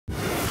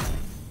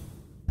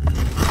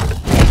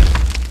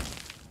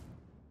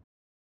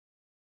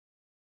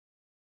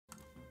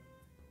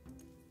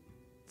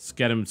Let's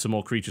get him some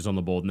more creatures on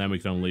the board, and then we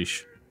can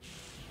unleash.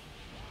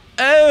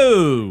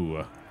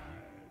 Oh!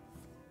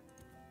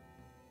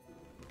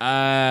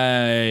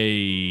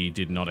 I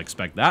did not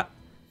expect that.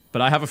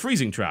 But I have a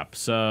freezing trap,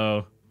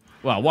 so...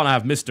 Well, one, I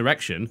have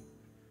misdirection.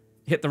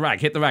 Hit the rag,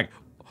 hit the rag.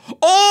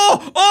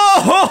 Oh!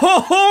 Oh! Ho, ho,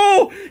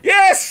 ho!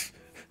 Yes!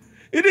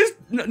 It is...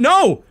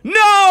 No!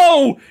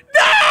 No!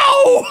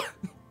 No!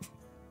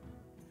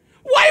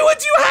 Why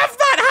would you have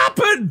that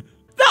happen?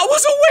 That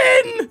was a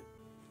win!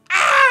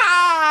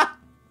 Ah!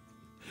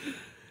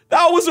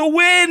 That was a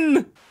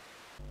win!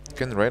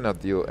 Can Reyna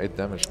deal 8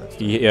 damage next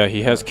time? Yeah,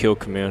 he has kill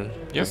command.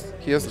 Yes,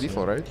 he has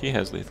lethal, right? He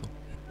has lethal.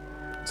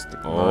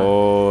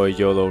 Oh,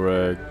 YOLO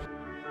reg.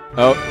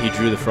 Oh, he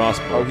drew the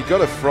frostbolt. Oh, he got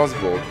a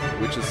frostbolt,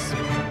 which is...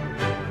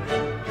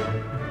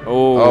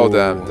 Oh,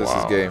 damn, this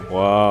is game.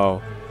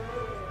 Wow.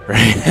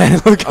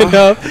 Look it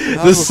up.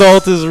 The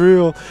salt is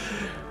real.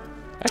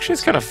 Actually,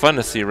 it's kind of fun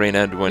to see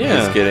Reynad when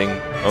Yeah. he's getting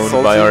owned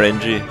Salty? by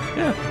RNG.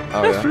 Yeah,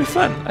 Oh, that's yeah. pretty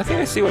fun. I think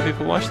I see why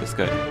people watch this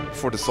guy.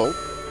 For the salt?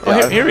 Oh,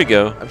 Yeah, here we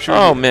go. I'm sure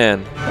Oh he-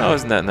 man, that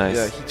wasn't that nice.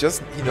 Yeah,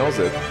 he knows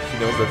it. He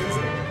knows that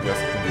he has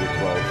to do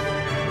 12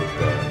 with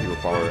the hero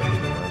power.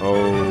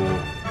 Oh.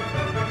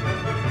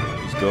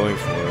 He's going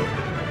for it.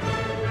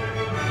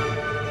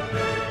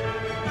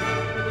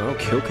 Oh,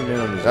 kill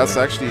command on his That's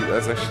own. actually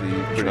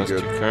pretty Trust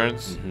good. two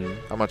cards.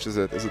 How much is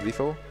it? Is it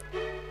lethal?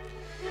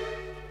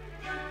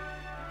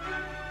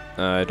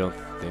 I don't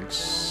think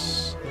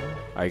so.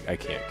 I can't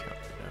count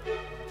right now.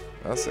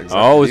 That's exactly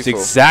Oh, it's lethal.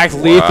 exact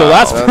lethal.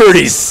 That's That's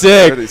pretty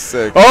sick. Pretty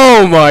sick.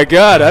 Oh my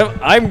god,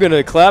 I'm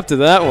gonna clap to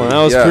that one.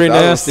 That was Yeah, pretty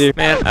that was- nasty.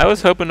 Man, I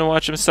was hoping to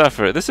watch him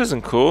suffer. This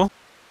isn't cool.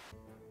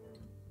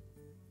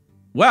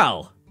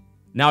 Well,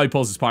 now he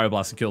pulls his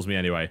Pyroblast and kills me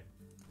anyway.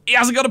 He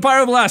hasn't got a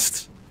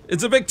Pyroblast!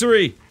 It's a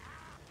victory!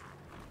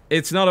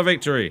 It's not a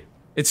victory.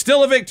 It's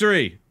still a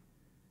victory!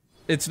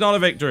 It's not a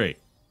victory.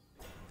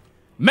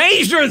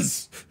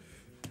 Mages!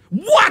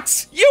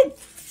 What? You...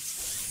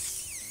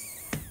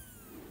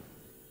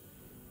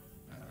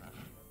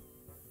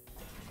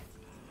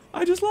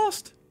 I just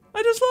lost.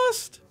 I just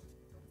lost.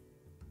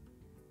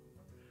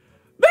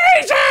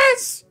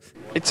 Mages!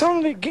 It's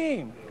only a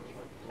game.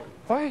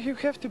 Why you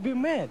have to be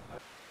mad?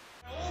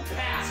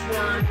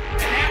 Password, and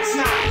that's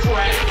not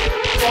correct.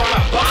 For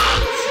the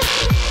box.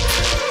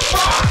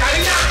 Fuck! I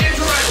did not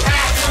enter my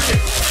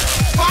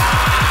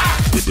password.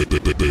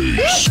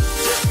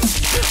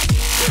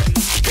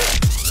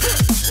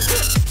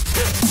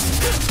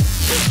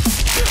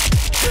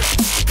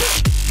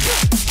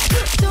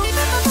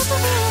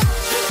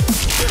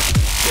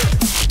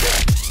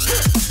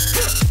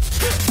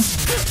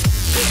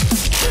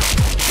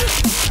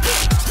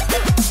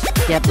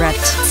 Get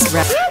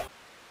wrecked.